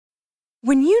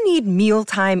When you need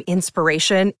mealtime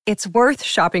inspiration, it's worth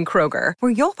shopping Kroger,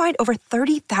 where you'll find over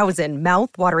 30,000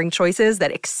 mouth-watering choices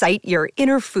that excite your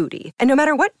inner foodie. And no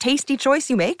matter what tasty choice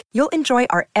you make, you'll enjoy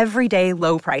our everyday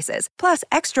low prices, plus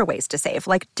extra ways to save,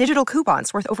 like digital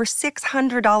coupons worth over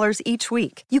 $600 each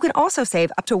week. You can also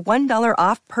save up to $1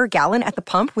 off per gallon at the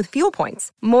pump with fuel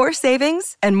points. More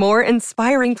savings and more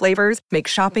inspiring flavors make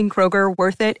shopping Kroger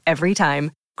worth it every time.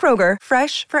 Kroger,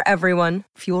 fresh for everyone.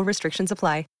 Fuel restrictions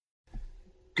apply.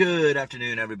 Good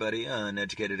afternoon, everybody.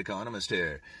 Uneducated Economist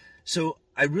here. So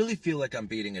I really feel like I'm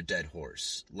beating a dead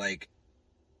horse. Like,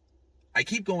 I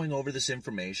keep going over this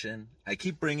information. I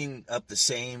keep bringing up the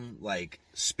same,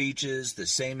 speeches, the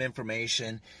same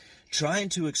information, trying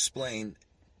to explain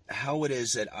how it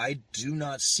is that I do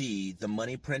not see the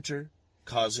money printer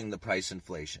causing the price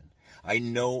inflation. I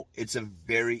know it's a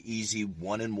very easy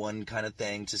one-in-one kind of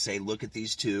thing to say, look at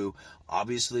these two.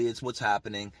 Obviously, it's what's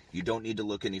happening. You don't need to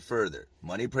look any further.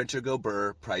 Money printer go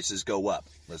burr, prices go up.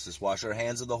 Let's just wash our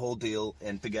hands of the whole deal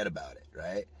and forget about it,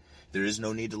 right? There is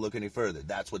no need to look any further.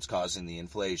 That's what's causing the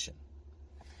inflation.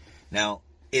 Now,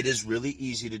 it is really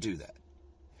easy to do that.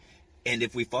 And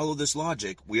if we follow this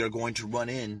logic, we are going to run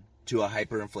into a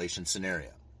hyperinflation scenario,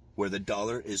 where the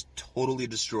dollar is totally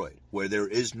destroyed, where there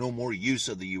is no more use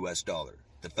of the U.S. dollar.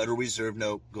 The Federal Reserve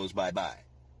note goes bye-bye.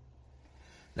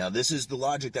 Now, this is the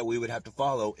logic that we would have to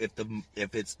follow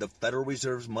if it's the Federal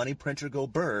Reserve's money printer go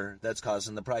burr that's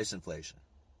causing the price inflation.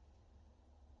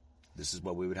 This is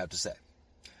what we would have to say.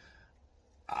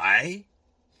 I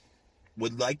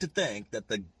would like to think that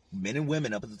the men and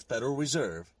women up at the Federal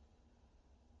Reserve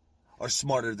are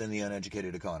smarter than the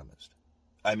uneducated economist.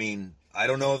 I mean, I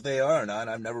don't know if they are or not.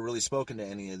 I've never really spoken to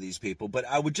any of these people, but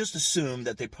I would just assume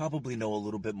that they probably know a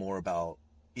little bit more about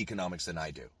economics than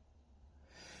I do.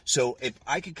 So if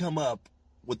I could come up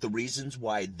with the reasons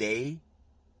why they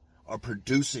are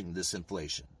producing this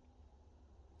inflation,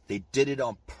 they did it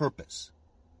on purpose.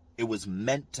 It was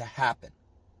meant to happen.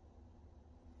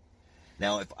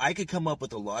 Now, if I could come up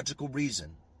with a logical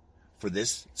reason for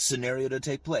this scenario to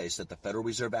take place, that the Federal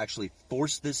Reserve actually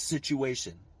forced this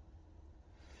situation,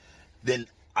 then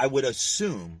I would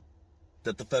assume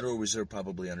that the Federal Reserve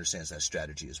probably understands that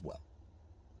strategy as well.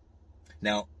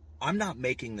 Now, I'm not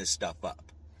making this stuff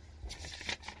up.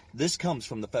 This comes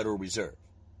from the Federal Reserve.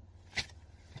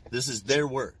 This is their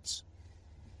words.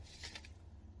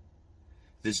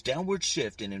 This downward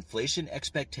shift in inflation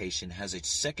expectation has a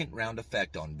second-round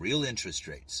effect on real interest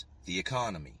rates, the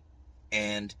economy,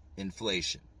 and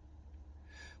inflation.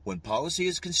 When policy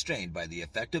is constrained by the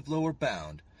effective lower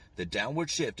bound, the downward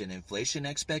shift in inflation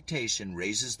expectation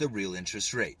raises the real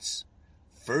interest rates,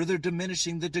 further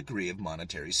diminishing the degree of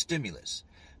monetary stimulus,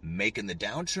 making the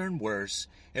downturn worse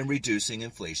and reducing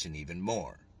inflation even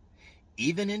more.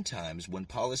 Even in times when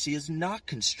policy is not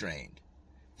constrained,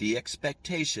 the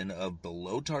expectation of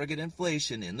below-target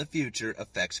inflation in the future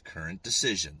affects current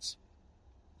decisions,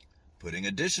 putting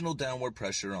additional downward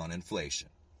pressure on inflation.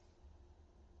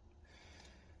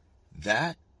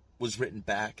 That was written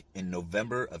back in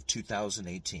November of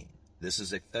 2018. This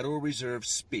is a Federal Reserve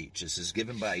speech. This is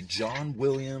given by John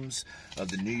Williams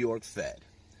of the New York Fed.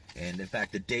 And in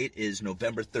fact, the date is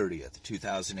November 30th,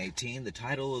 2018. The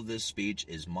title of this speech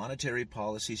is Monetary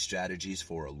Policy Strategies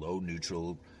for a Low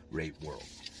Neutral Rate World.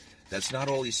 That's not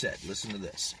all he said. Listen to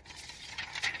this.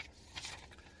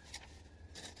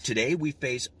 Today we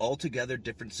face altogether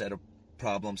different set of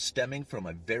problems stemming from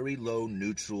a very low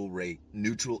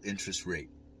neutral interest rate.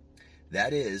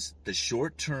 That is, the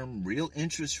short-term real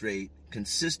interest rate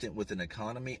consistent with an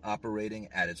economy operating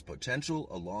at its potential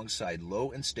alongside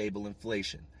low and stable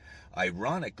inflation.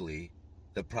 Ironically,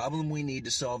 the problem we need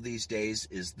to solve these days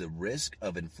is the risk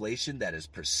of inflation that is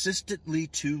persistently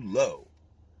too low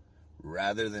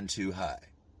rather than too high.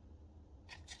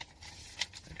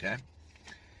 Okay?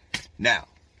 Now,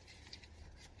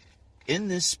 in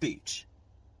this speech,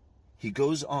 he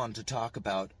goes on to talk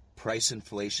about price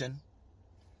inflation,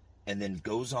 and then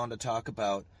goes on to talk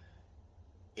about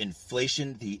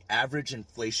inflation, the average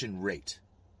inflation rate.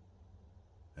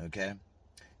 Okay?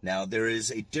 Now, there is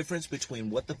a difference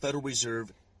between what the Federal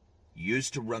Reserve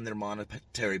used to run their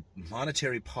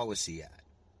monetary policy at.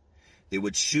 They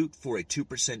would shoot for a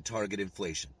 2% target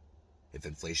inflation. If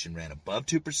inflation ran above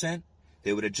 2%,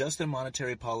 they would adjust their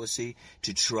monetary policy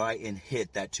to try and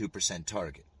hit that 2%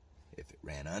 target. If it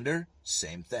ran under,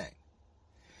 same thing.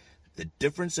 The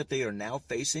difference that they are now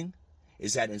facing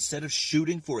is that instead of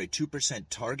shooting for a 2%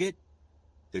 target,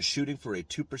 they're shooting for a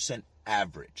 2%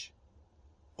 average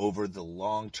over the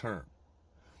long term.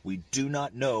 We do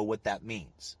not know what that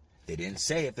means. They didn't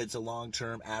say if it's a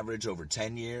long-term average over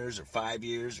 10 years or 5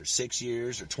 years or 6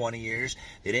 years or 20 years.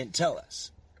 They didn't tell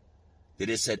us. They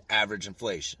just said average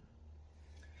inflation.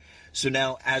 So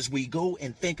now, as we go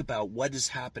and think about what is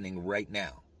happening right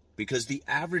now, because the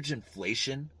average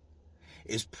inflation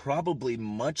is probably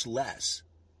much less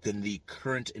than the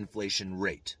current inflation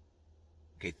rate.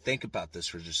 Okay, think about this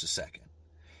for just a second.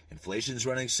 Inflation is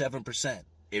running 7%.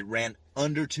 It ran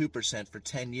under 2% for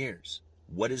 10 years.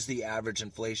 What is the average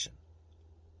inflation?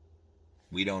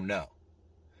 We don't know.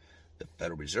 The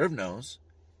Federal Reserve knows.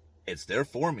 It's their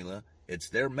formula. It's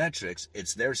their metrics.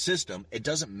 It's their system. It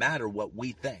doesn't matter what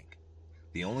we think.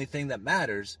 The only thing that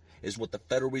matters is what the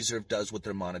Federal Reserve does with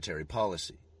their monetary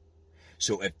policy.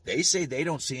 So if they say they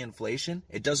don't see inflation,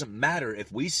 it doesn't matter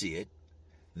if we see it.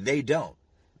 They don't.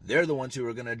 They're the ones who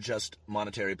are going to adjust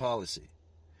monetary policy.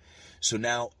 So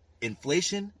now,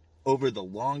 inflation over the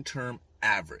long-term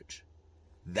average,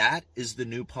 that is the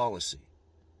new policy.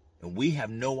 And we have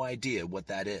no idea what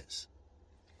that is.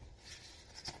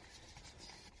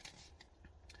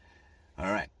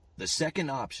 All right. The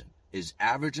second option is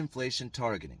average inflation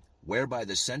targeting, whereby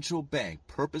the central bank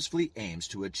purposefully aims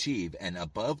to achieve an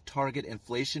above-target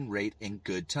inflation rate in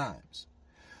good times,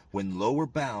 when lower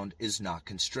bound is not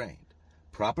constrained.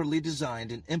 Properly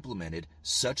designed and implemented,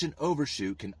 such an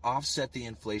overshoot can offset the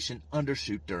inflation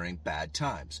undershoot during bad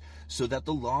times, so that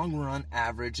the long-run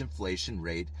average inflation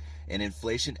rate and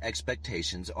inflation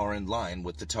expectations are in line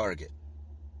with the target.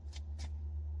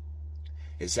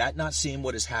 Is that not seeing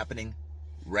what is happening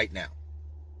right now?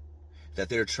 That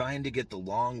they're trying to get the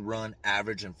long-run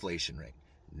average inflation rate.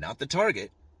 Not the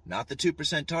target, not the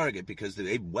 2% target, because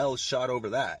they well shot over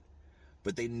that.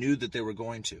 But they knew that they were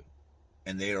going to.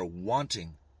 And they are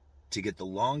wanting to get the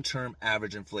long-term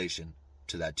average inflation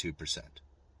to that 2%.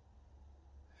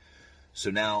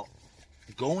 So now,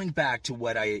 going back to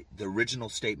the original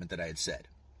statement that I had said,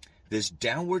 this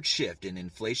downward shift in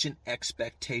inflation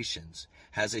expectations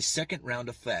has a second-round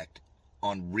effect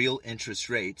on real interest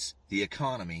rates, the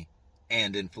economy,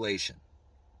 and inflation.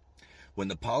 When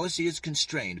the policy is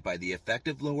constrained by the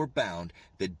effective lower bound,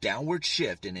 the downward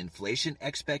shift in inflation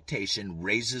expectation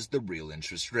raises the real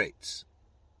interest rates.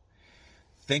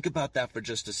 Think about that for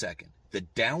just a second. The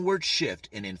downward shift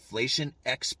in inflation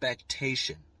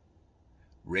expectation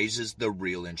raises the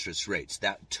real interest rates.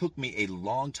 That took me a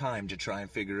long time to try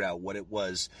and figure out what it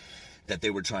was that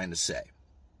they were trying to say.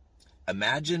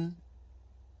 Imagine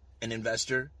an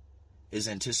investor is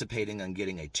anticipating on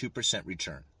getting a 2%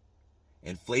 return.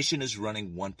 Inflation is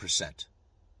running 1%.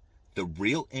 The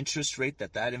real interest rate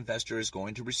that investor is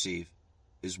going to receive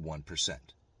is 1%.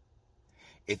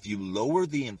 If you lower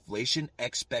the inflation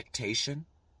expectation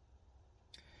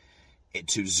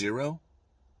to 0,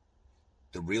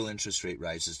 the real interest rate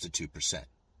rises to 2%,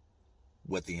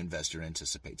 what the investor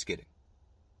anticipates getting.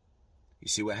 You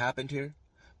see what happened here?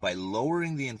 By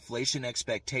lowering the inflation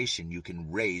expectation, you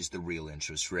can raise the real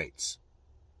interest rates.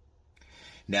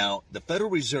 Now, the Federal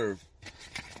Reserve,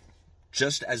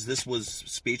 just as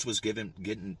speech was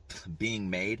being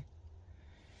made,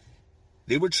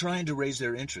 they were trying to raise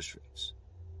their interest rates.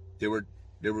 There were.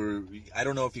 I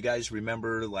don't know if you guys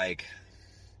remember, like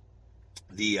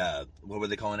the what were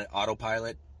they calling it,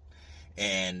 autopilot,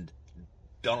 and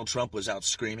Donald Trump was out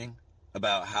screaming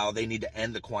about how they need to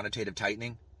end the quantitative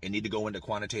tightening and need to go into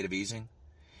quantitative easing.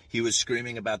 He was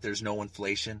screaming about there's no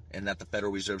inflation and that the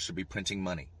Federal Reserve should be printing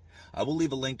money. I will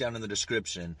leave a link down in the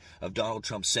description of Donald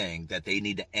Trump saying that they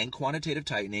need to end quantitative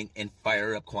tightening and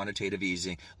fire up quantitative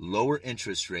easing, lower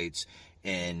interest rates,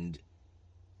 and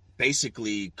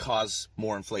basically cause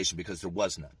more inflation because there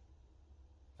was none.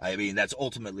 I mean, that's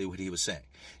ultimately what he was saying.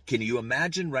 Can you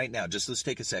imagine right now, just let's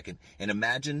take a second, and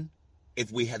imagine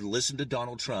if we had listened to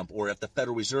Donald Trump, or if the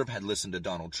Federal Reserve had listened to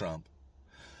Donald Trump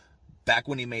back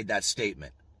when he made that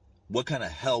statement, what kind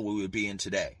of hell we would be in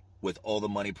today with all the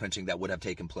money printing that would have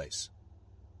taken place.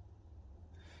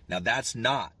 Now, that's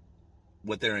not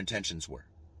what their intentions were.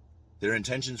 Their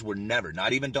intentions were never,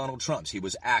 not even Donald Trump's. He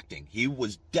was acting. He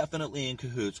was definitely in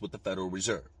cahoots with the Federal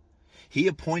Reserve. He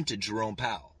appointed Jerome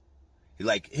Powell.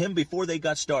 Like him, before they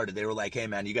got started, they were like, hey,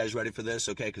 man, you guys ready for this?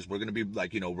 Okay, because we're going to be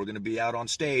like, we're going to be out on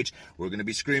stage. We're going to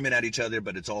be screaming at each other,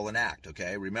 but it's all an act,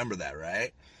 okay? Remember that,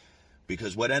 right?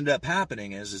 Because what ended up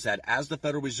happening is that as the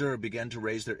Federal Reserve began to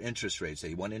raise their interest rates,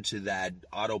 they went into that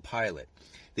autopilot.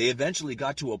 They eventually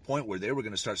got to a point where they were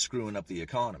going to start screwing up the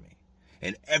economy.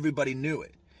 And everybody knew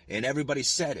it. And everybody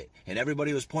said it. And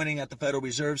everybody was pointing at the Federal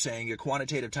Reserve saying your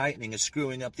quantitative tightening is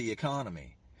screwing up the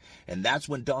economy. And that's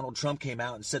when Donald Trump came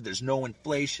out and said there's no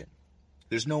inflation.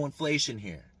 There's no inflation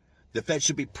here. The Fed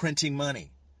should be printing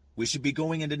money. We should be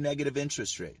going into negative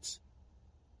interest rates.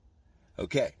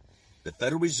 Okay. The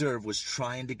Federal Reserve was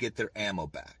trying to get their ammo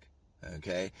back,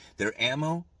 okay? Their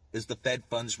ammo is the Fed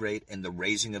funds rate and the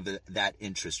raising of that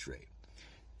interest rate.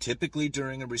 Typically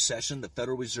during a recession, the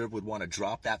Federal Reserve would want to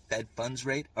drop that Fed funds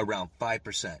rate around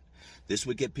 5%. This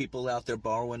would get people out there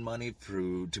borrowing money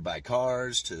to buy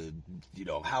cars, to,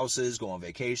 houses, go on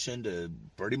vacation, to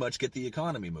pretty much get the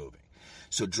economy moving.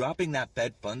 So dropping that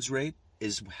Fed funds rate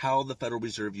is how the Federal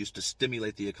Reserve used to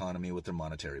stimulate the economy with their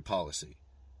monetary policy.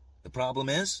 The problem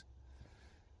is,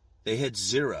 they hit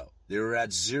zero. They were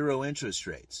at zero interest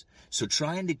rates. So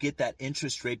trying to get that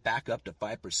interest rate back up to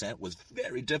 5% was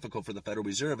very difficult for the Federal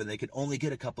Reserve, and they could only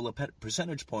get a couple of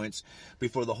percentage points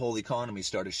before the whole economy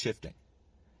started shifting.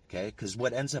 Okay, because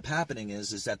what ends up happening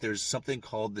is that there's something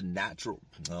called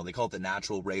they call it the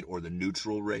natural rate or the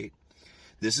neutral rate.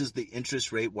 This is the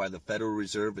interest rate while the Federal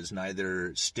Reserve is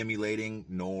neither stimulating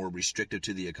nor restrictive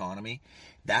to the economy.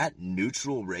 That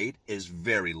neutral rate is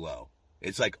very low.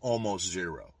 It's like almost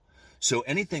zero. So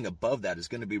anything above that is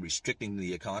going to be restricting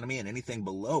the economy, and anything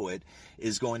below it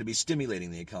is going to be stimulating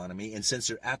the economy. And since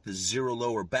they're at the zero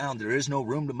lower bound, there is no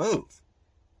room to move.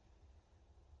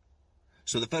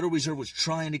 So the Federal Reserve was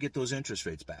trying to get those interest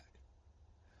rates back.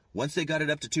 Once they got it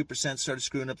up to 2%, started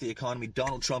screwing up the economy,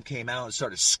 Donald Trump came out and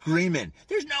started screaming,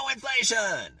 "There's no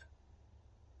inflation!"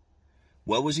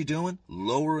 What was he doing?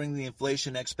 Lowering the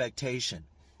inflation expectation,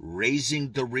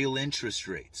 raising the real interest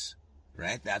rates,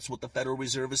 right? That's what the Federal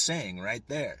Reserve is saying right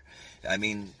there. I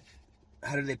mean,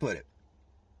 how did they put it?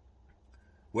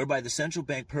 Whereby the central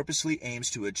bank purposely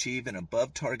aims to achieve an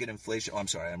above-target inflation. Oh, I'm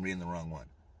sorry, I'm reading the wrong one.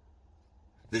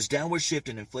 This downward shift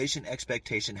in inflation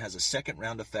expectation has a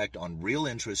second-round effect on real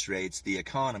interest rates, the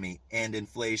economy, and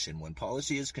inflation. When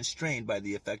policy is constrained by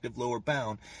the effective lower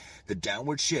bound, the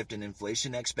downward shift in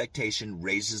inflation expectation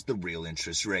raises the real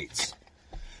interest rates.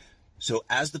 So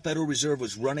as the Federal Reserve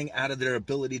was running out of their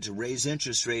ability to raise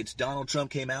interest rates, Donald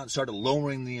Trump came out and started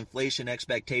lowering the inflation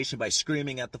expectation by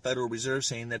screaming at the Federal Reserve,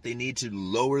 saying that they need to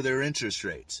lower their interest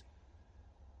rates.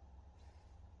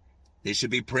 They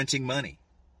should be printing money.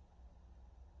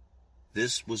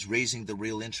 This was raising the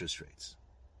real interest rates.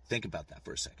 Think about that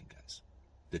for a second, guys.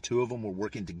 The two of them were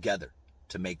working together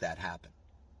to make that happen.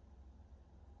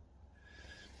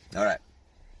 All right.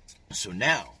 So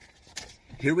now,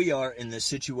 here we are in this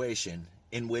situation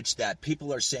in which that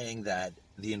people are saying that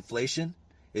the inflation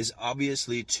is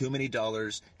obviously too many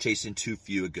dollars chasing too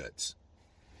few goods.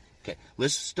 Okay,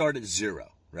 let's start at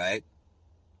zero, right?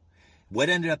 What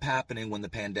ended up happening when the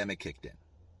pandemic kicked in?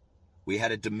 We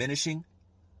had a diminishing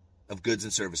of goods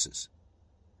and services.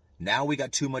 Now we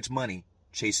got too much money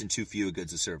chasing too few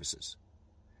goods and services.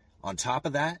 On top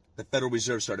of that, the Federal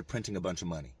Reserve started printing a bunch of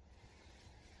money.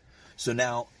 So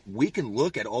now we can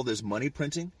look at all this money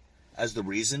printing as the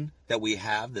reason that we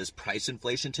have this price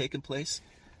inflation taking place.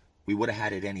 We would have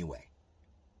had it anyway.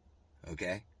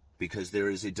 Okay? Because there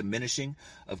is a diminishing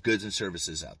of goods and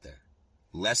services out there.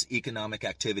 Less economic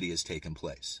activity has taken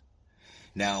place.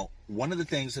 Now, one of the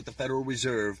things that the Federal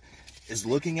Reserve is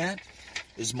looking at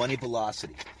is money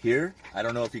velocity. Here, I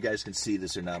don't know if you guys can see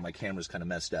this or not. My camera's kind of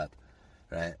messed up,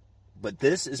 right? But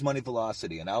this is money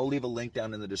velocity, and I'll leave a link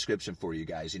down in the description for you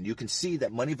guys. And you can see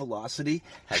that money velocity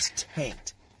has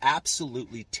tanked,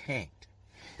 absolutely tanked.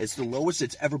 It's the lowest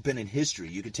it's ever been in history.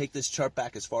 You can take this chart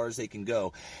back as far as they can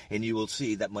go, and you will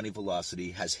see that money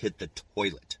velocity has hit the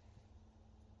toilet.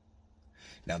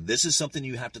 Now, this is something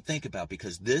you have to think about,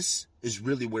 because this is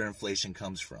really where inflation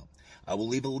comes from. I will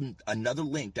leave another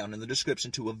link down in the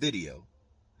description to a video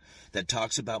that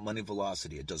talks about money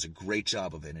velocity. It does a great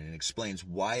job of it, and it explains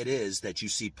why it is that you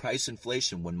see price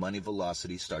inflation when money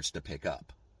velocity starts to pick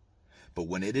up. But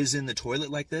when it is in the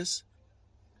toilet like this,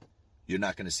 you're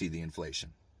not going to see the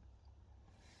inflation.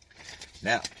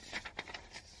 Now,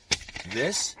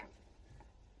 this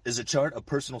is a chart of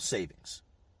personal savings.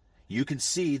 You can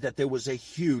see that there was a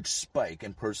huge spike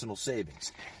in personal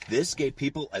savings. This gave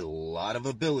people a lot of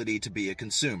ability to be a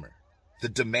consumer. The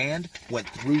demand went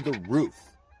through the roof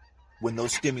when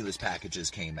those stimulus packages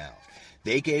came out.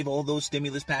 They gave all those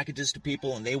stimulus packages to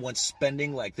people, and they went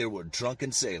spending like they were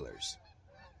drunken sailors.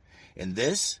 And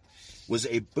this was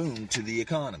a boom to the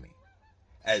economy.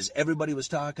 As everybody was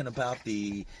talking about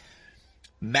the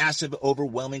massive,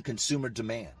 overwhelming consumer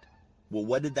demand. Well,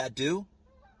 what did that do?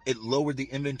 It lowered the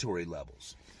inventory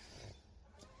levels,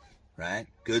 right?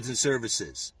 Goods and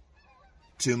services.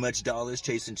 Too much dollars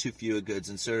chasing too few goods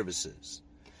and services.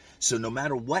 So no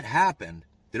matter what happened,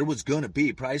 there was going to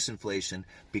be price inflation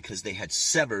because they had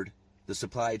severed the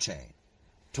supply chain.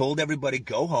 Told everybody,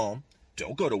 go home,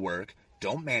 don't go to work,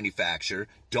 don't manufacture,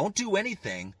 don't do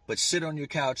anything, but sit on your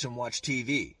couch and watch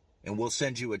TV, and we'll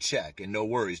send you a check, and no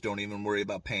worries, don't even worry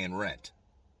about paying rent.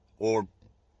 or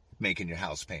making your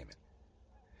house payment.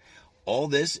 All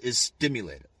this is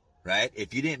stimulative, right?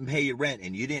 If you didn't pay your rent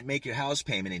and you didn't make your house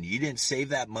payment and you didn't save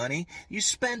that money, you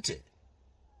spent it.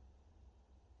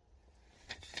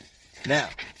 Now,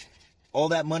 all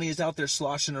that money is out there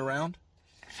sloshing around.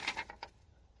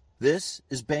 This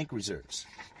is bank reserves,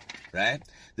 right?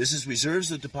 This is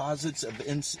reserves of deposits of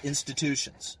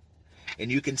institutions. And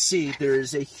you can see there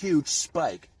is a huge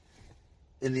spike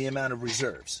in the amount of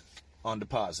reserves on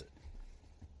deposit.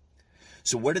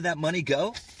 So where did that money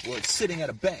go? Well, it's sitting at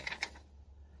a bank.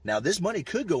 Now, this money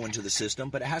could go into the system,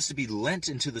 but it has to be lent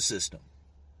into the system.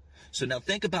 So now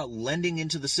think about lending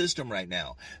into the system right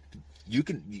now. You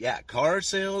can, car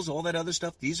sales, all that other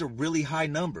stuff, these are really high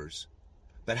numbers.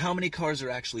 But how many cars are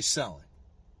actually selling?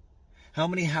 How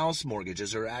many house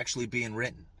mortgages are actually being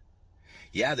written?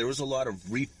 Yeah, there was a lot of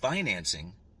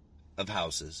refinancing of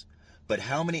houses, but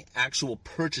how many actual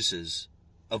purchases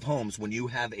of homes when you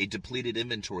have a depleted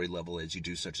inventory level as you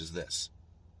do such as this?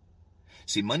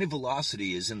 See, money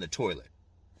velocity is in the toilet.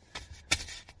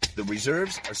 The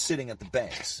reserves are sitting at the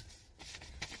banks.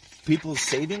 People's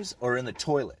savings are in the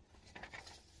toilet.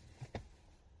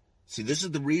 See, this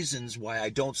is the reasons why I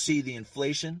don't see the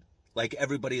inflation like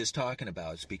everybody is talking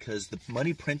about. It's because the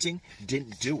money printing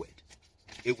didn't do it.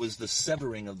 It was the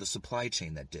severing of the supply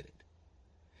chain that did it.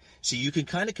 See, you can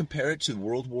kind of compare it to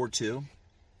World War II,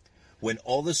 when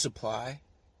all the supply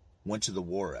went to the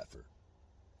war effort.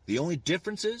 The only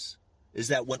difference is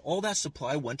that when all that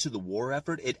supply went to the war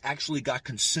effort, it actually got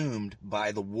consumed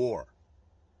by the war.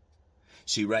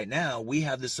 See, right now, we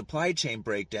have this supply chain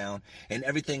breakdown, and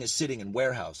everything is sitting in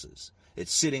warehouses.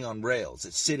 It's sitting on rails.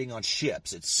 It's sitting on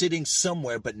ships. It's sitting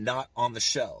somewhere, but not on the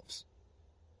shelves.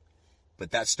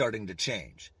 But that's starting to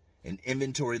change, and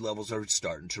inventory levels are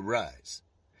starting to rise.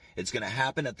 It's going to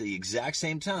happen at the exact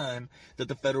same time that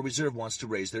the Federal Reserve wants to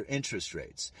raise their interest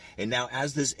rates. And now,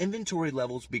 as this inventory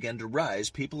levels begin to rise,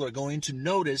 people are going to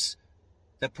notice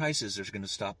that prices are going to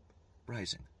stop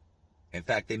rising. In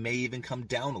fact, they may even come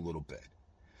down a little bit.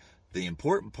 The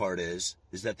important part is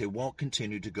that they won't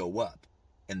continue to go up.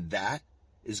 And that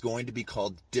is going to be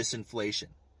called disinflation.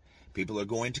 People are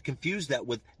going to confuse that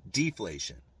with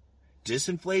deflation.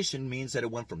 Disinflation means that it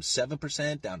went from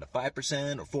 7% down to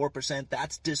 5% or 4%.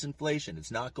 That's disinflation. It's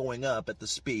not going up at the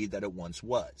speed that it once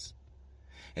was.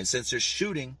 And since they're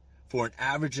shooting for an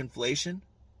average inflation,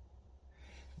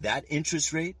 that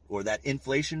interest rate or that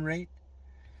inflation rate,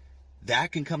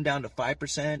 that can come down to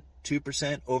 5%,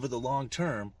 2% over the long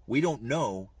term. We don't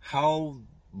know how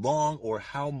long or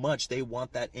how much they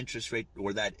want that interest rate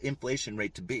or that inflation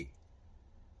rate to be.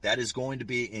 That is going to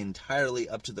be entirely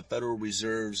up to the Federal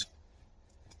Reserve's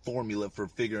formula for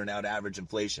figuring out average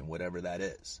inflation, whatever that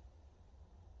is.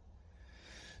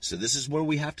 So this is where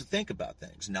we have to think about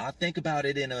things, not think about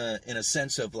it in a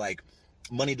sense of like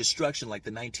money destruction like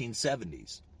the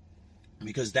 1970s,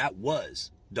 because that was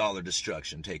dollar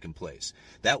destruction taking place.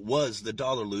 That was the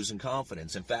dollar losing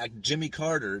confidence. In fact, Jimmy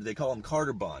Carter, they call them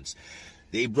Carter bonds.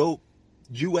 They wrote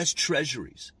U.S.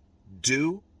 treasuries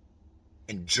due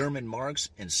in German marks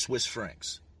and Swiss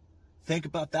francs. Think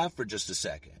about that for just a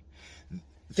second.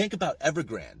 Think about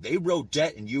Evergrande. They wrote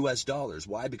debt in U.S. dollars.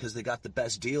 Why? Because they got the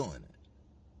best deal in it.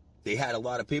 They had a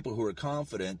lot of people who were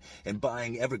confident in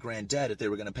buying Evergrande debt if they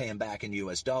were going to pay them back in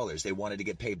U.S. dollars. They wanted to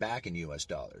get paid back in U.S.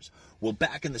 dollars. Well,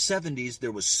 back in the 70s,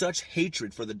 there was such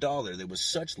hatred for the dollar. There was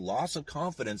such loss of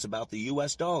confidence about the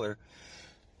U.S. dollar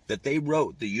that they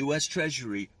wrote, the U.S.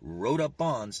 Treasury wrote up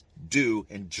bonds due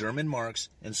in German marks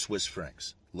and Swiss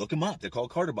francs. Look them up. They're called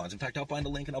Carter bonds. In fact, I'll find a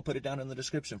link and I'll put it down in the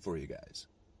description for you guys.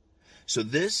 So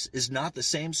this is not the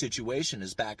same situation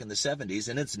as back in the 70s,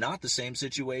 and it's not the same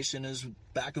situation as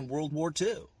back in World War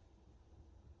II.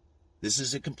 This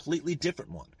is a completely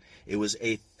different one. It was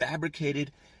a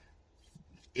fabricated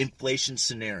inflation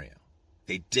scenario.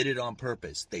 They did it on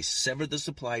purpose. They severed the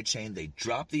supply chain. They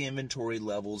dropped the inventory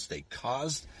levels. They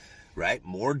caused,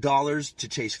 more dollars to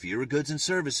chase fewer goods and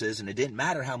services, and it didn't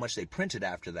matter how much they printed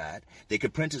after that. They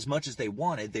could print as much as they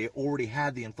wanted. They already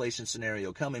had the inflation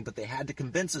scenario coming, but they had to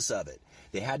convince us of it.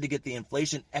 They had to get the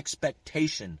inflation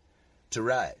expectation to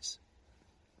rise.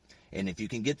 And if you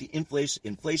can get the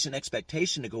inflation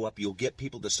expectation to go up, you'll get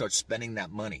people to start spending that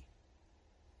money,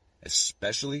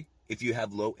 especially if you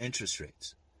have low interest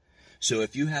rates. So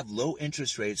if you have low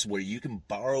interest rates where you can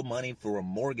borrow money for a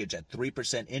mortgage at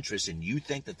 3% interest and you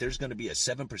think that there's going to be a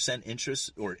 7%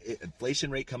 interest or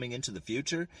inflation rate coming into the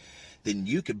future, then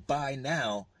you could buy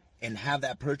now and have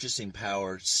that purchasing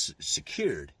power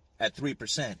secured at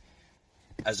 3%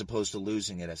 as opposed to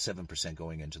losing it at 7%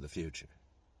 going into the future.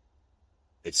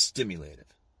 It's stimulative.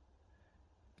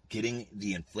 getting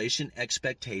the inflation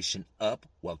expectation up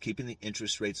while keeping the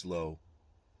interest rates low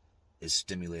is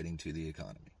stimulating to the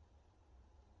economy.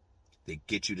 They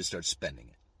get you to start spending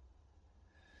it.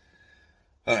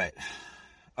 All right.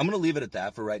 I'm going to leave it at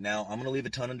that for right now. I'm going to leave a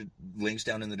ton of links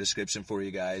down in the description for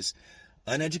you guys.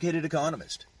 Uneducated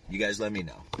Economist. You guys let me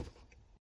know.